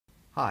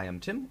Hi,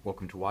 I'm Tim.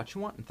 Welcome to Watch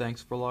and Want, and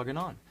thanks for logging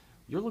on.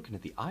 You're looking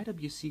at the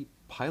IWC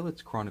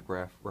Pilot's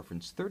Chronograph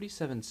reference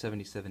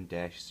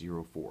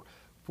 3777-04,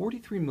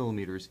 43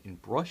 millimeters in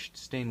brushed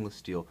stainless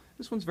steel.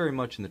 This one's very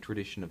much in the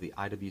tradition of the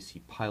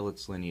IWC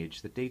Pilot's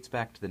lineage that dates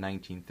back to the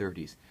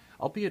 1930s,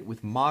 albeit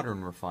with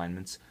modern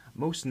refinements,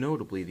 most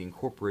notably the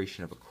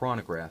incorporation of a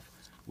chronograph,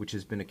 which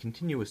has been a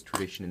continuous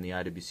tradition in the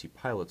IWC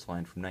Pilot's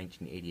line from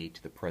 1988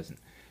 to the present.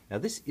 Now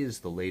this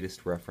is the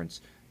latest reference,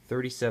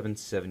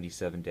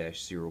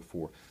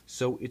 3777-04,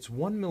 so it's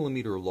 1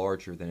 millimeter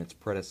larger than its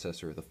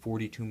predecessor, the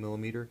 42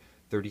 millimeter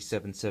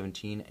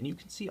 3717, and you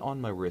can see on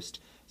my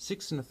wrist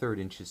 6 1/3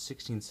 inches,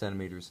 16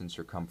 centimeters in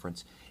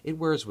circumference. It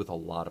wears with a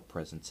lot of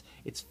presence.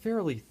 It's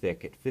fairly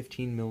thick, at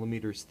 15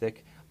 millimeters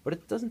thick, but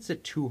it doesn't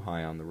sit too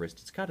high on the wrist.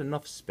 It's got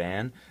enough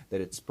span that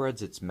it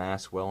spreads its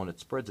mass well and it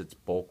spreads its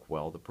bulk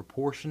well. The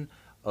proportion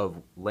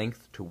of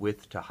length to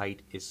width to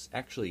height is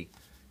actually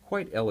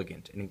quite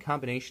elegant, and in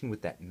combination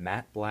with that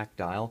matte black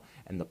dial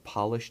and the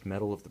polished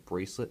metal of the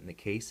bracelet and the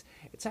case,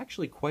 it's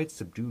actually quite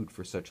subdued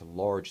for such a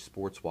large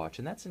sports watch,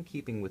 and that's in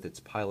keeping with its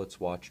pilot's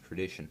watch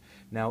tradition.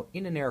 Now,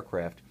 in an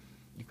aircraft,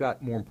 you've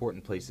got more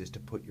important places to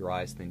put your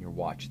eyes than your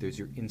watch. There's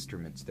your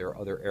instruments, there are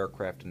other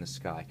aircraft in the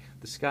sky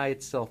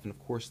itself, and of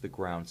course the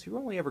ground, so you're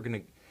only ever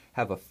going to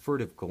have a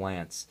furtive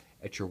glance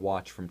at your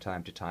watch from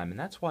time to time, and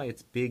that's why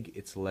it's big,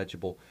 it's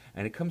legible,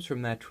 and it comes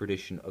from that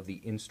tradition of the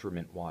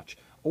instrument watch.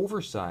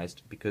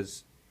 Oversized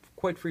because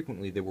quite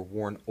frequently they were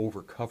worn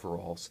over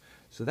coveralls,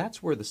 so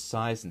that's where the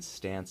size and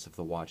stance of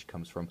the watch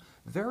comes from.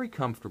 Very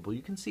comfortable.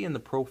 You can see in the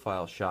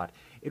profile shot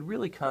it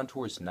really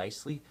contours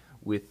nicely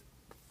with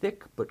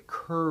thick but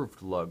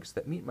curved lugs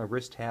that meet my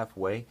wrist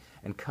halfway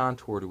and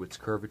contour to its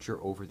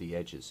curvature over the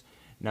edges.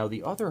 Now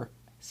the other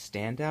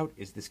standout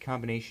is this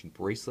combination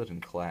bracelet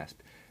and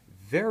clasp.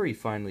 Very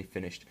finely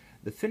finished.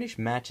 The finish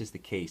matches the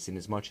case in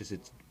as much as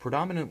it's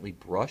predominantly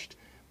brushed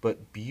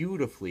but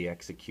beautifully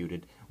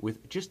executed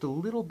with just a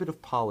little bit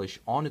of polish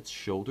on its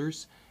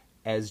shoulders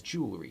as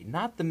jewelry.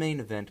 Not the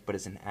main event, but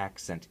as an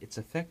accent. It's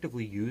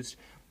effectively used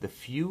the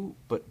few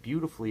but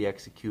beautifully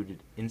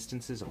executed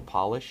instances of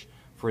polish,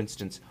 for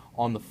instance,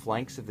 on the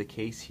flanks of the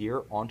case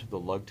here onto the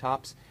lug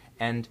tops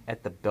and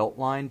at the belt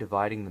line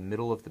dividing the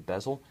middle of the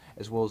bezel,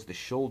 as well as the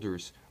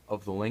shoulders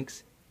of the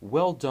links.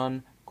 Well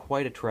done,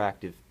 quite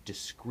attractive,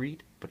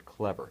 discreet but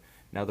clever.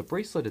 Now the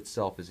bracelet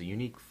itself is a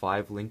unique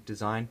 5-link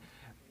design.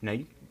 Now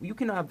you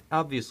can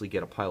obviously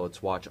get a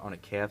pilot's watch on a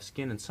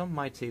calfskin, and some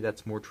might say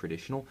that's more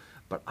traditional,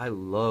 but I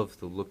love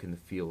the look and the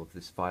feel of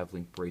this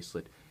 5-link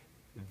bracelet.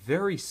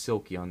 Very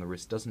silky on the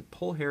wrist, doesn't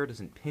pull hair,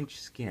 doesn't pinch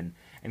skin,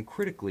 and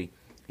critically,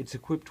 it's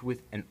equipped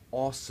with an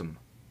awesome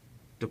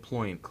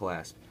deployant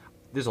clasp.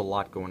 There's a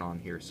lot going on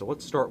here, so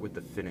let's start with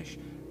the finish.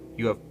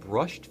 You have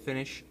brushed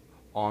finish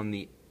on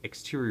the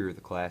exterior of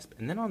the clasp,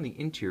 and then on the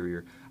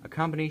interior, a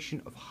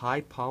combination of high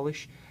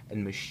polish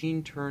and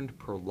machine-turned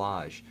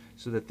perlage,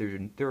 so that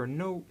there are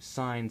no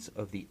signs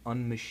of the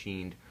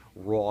unmachined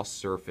raw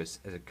surface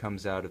as it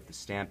comes out of the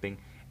stamping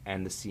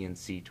and the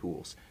CNC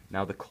tools.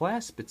 Now the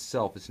clasp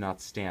itself is not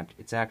stamped,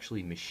 it's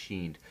actually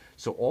machined,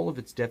 so all of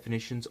its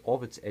definitions, all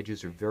of its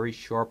edges are very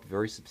sharp,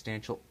 very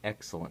substantial,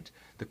 excellent.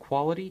 The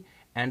quality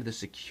and the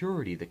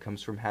security that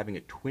comes from having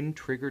a twin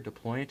trigger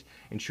deployant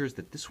ensures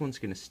that this one's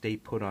going to stay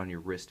put on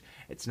your wrist.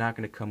 It's not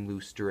going to come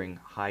loose during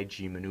high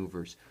G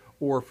maneuvers,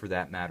 or for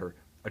that matter,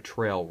 a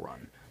trail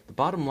run. The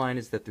bottom line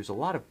is that there's a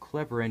lot of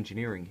clever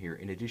engineering here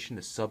in addition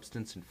to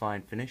substance and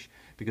fine finish,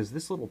 because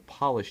this little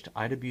polished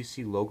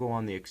IWC logo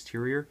on the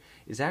exterior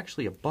is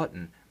actually a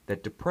button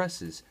that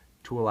depresses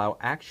to allow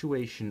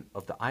actuation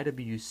of the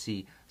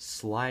IWC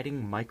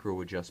sliding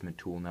micro adjustment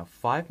tool. Now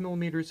 5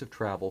 millimeters of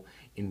travel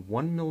in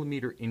 1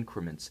 millimeter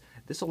increments.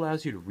 This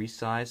allows you to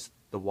resize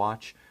the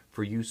watch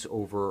for use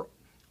over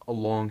a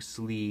long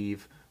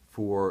sleeve,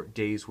 for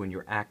days when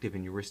you're active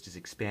and your wrist is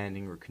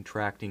expanding or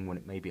contracting, when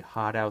it may be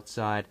hot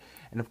outside.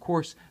 And of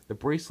course, the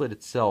bracelet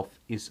itself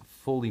is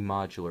fully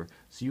modular,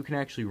 so you can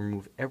actually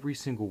remove every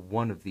single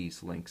one of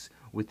these links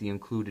with the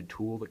included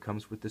tool that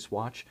comes with this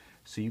watch,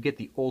 so you get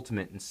the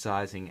ultimate in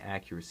sizing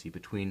accuracy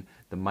between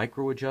the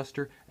micro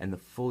adjuster and the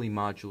fully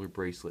modular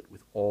bracelet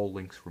with all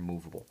links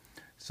removable.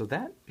 So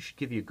that should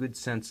give you a good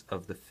sense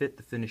of the fit,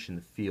 the finish, and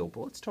the feel.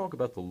 But let's talk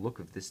about the look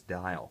of this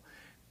dial.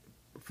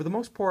 For the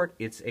most part,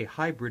 it's a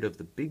hybrid of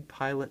the Big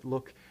Pilot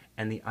look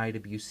and the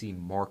IWC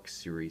Mark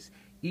series,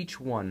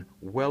 each one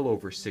well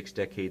over 6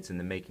 decades in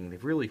the making.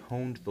 They've really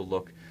honed the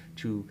look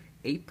to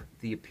ape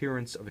the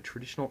appearance of a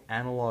traditional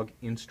analog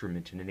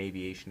instrument in an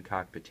aviation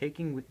cockpit,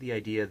 taking with the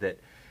idea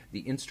that the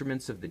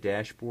instruments of the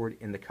dashboard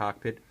in the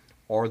cockpit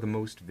are the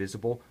most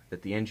visible,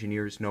 that the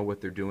engineers know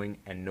what they're doing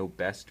and know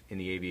best in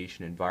the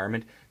aviation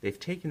environment. They've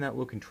taken that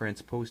look and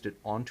transposed it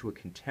onto a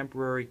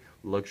contemporary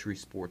luxury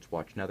sports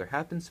watch. Now there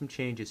have been some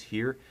changes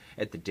here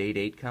at the date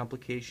 8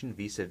 complication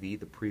vis-a-vis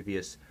the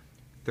previous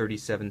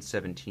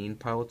 3717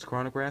 Pilot's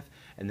Chronograph,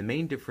 and the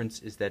main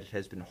difference is that it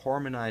has been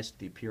harmonized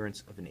to the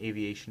appearance of an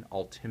aviation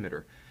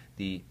altimeter,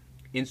 the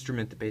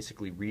instrument that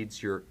basically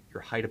reads your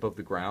height above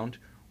the ground,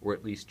 or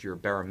at least your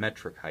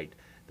barometric height.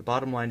 The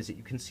bottom line is that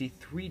you can see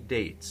 3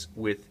 dates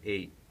with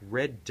a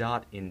red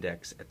dot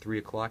index at 3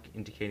 o'clock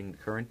indicating the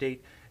current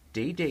date.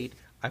 Date,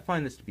 I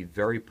find this to be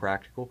very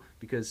practical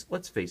because,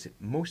 let's face it,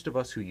 most of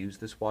us who use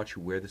this watch, who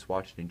wear this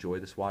watch and enjoy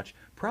this watch,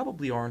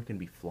 probably aren't going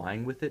to be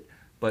flying with it.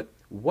 But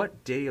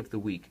what day of the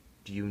week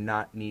do you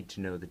not need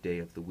to know the day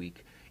of the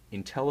week?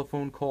 In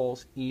telephone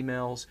calls,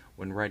 emails,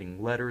 when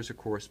writing letters or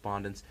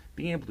correspondence,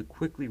 being able to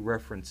quickly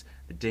reference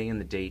the day and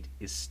the date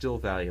is still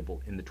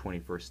valuable in the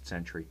 21st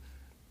century.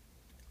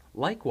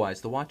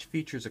 Likewise, the watch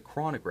features a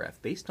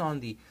chronograph based on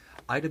the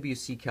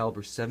IWC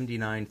caliber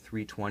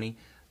 79-320.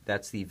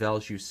 That's the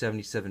Valjoux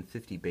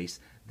 7750 base.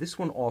 This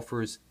one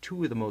offers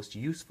 2 of the most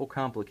useful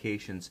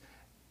complications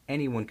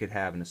anyone could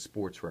have in a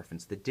sports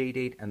reference, the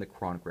date and the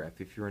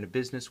chronograph. If you're in a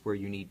business where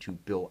you need to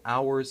bill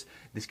hours,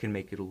 this can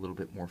make it a little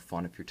bit more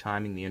fun. If you're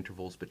timing the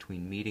intervals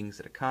between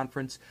meetings at a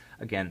conference,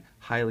 again,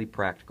 highly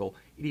practical.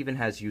 It even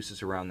has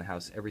uses around the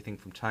house, everything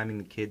from timing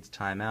the kids'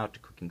 time out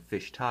to cooking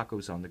fish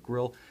tacos on the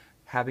grill.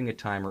 Having a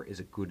timer is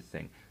a good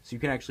thing. So you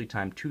can actually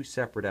time 2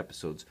 separate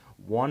episodes,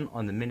 one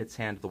on the minutes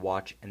hand of the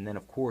watch, and then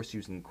of course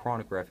using the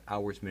chronograph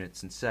hours,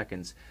 minutes, and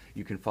seconds,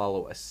 you can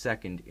follow a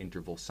second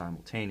interval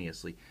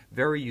simultaneously.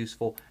 Very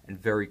useful and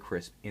very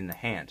crisp in the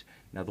hand.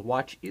 Now the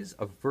watch is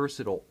a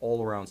versatile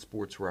all-around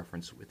sports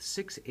reference with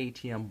 6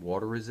 ATM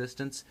water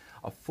resistance,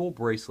 a full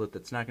bracelet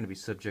that's not going to be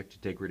subject to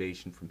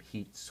degradation from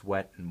heat,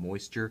 sweat, and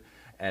moisture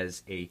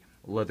as a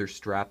leather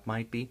strap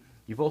might be.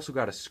 You've also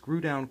got a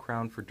screw-down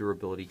crown for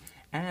durability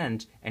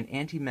and an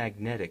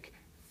anti-magnetic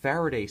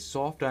Faraday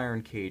soft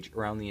iron cage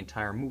around the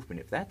entire movement.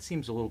 If that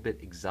seems a little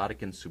bit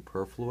exotic and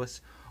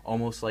superfluous,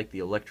 almost like the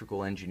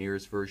electrical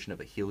engineer's version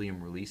of a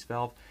helium release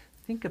valve,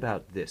 think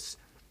about this.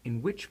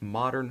 In which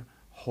modern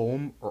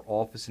home or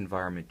office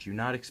environment do you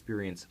not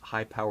experience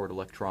high-powered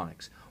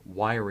electronics,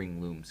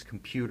 wiring looms,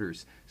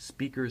 computers,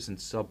 speakers, and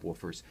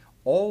subwoofers?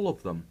 All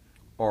of them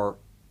are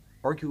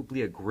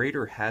arguably a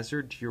greater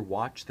hazard to your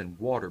watch than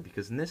water,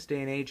 because in this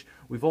day and age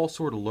we've all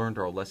sort of learned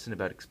our lesson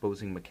about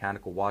exposing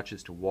mechanical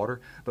watches to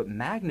water, but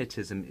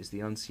magnetism is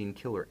the unseen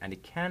killer, and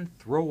it can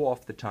throw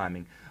off the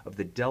timing of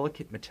the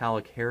delicate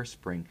metallic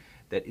hairspring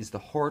that is the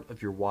heart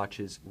of your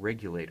watch's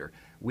regulator.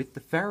 With the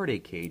Faraday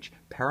cage,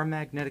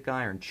 paramagnetic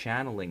iron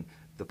channeling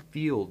the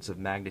fields of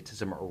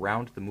magnetism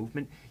around the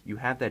movement, you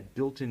have that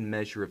built-in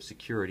measure of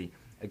security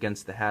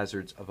against the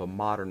hazards of a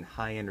modern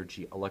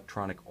high-energy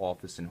electronic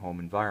office and home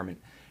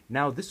environment.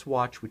 Now this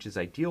watch, which is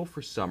ideal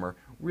for summer,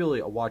 really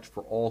a watch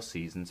for all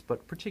seasons,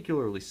 but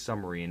particularly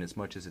summery in as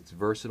much as it's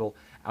versatile,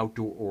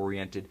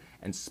 outdoor-oriented,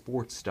 and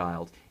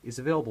sports-styled, is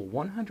available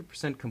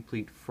 100%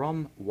 complete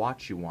from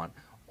Watch You Want.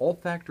 All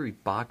factory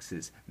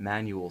boxes,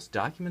 manuals,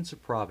 documents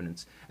of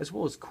provenance, as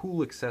well as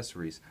cool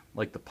accessories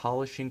like the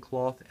polishing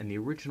cloth and the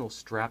original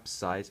strap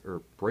size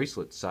or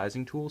bracelet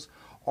sizing tools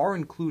are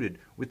included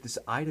with this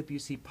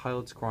IWC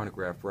Pilot's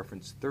Chronograph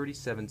reference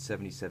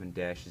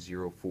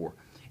 3777-04.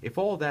 If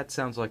all of that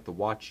sounds like the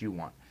watch you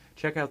want,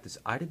 check out this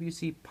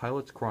IWC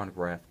Pilot's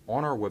Chronograph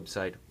on our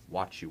website,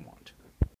 Watch You Want.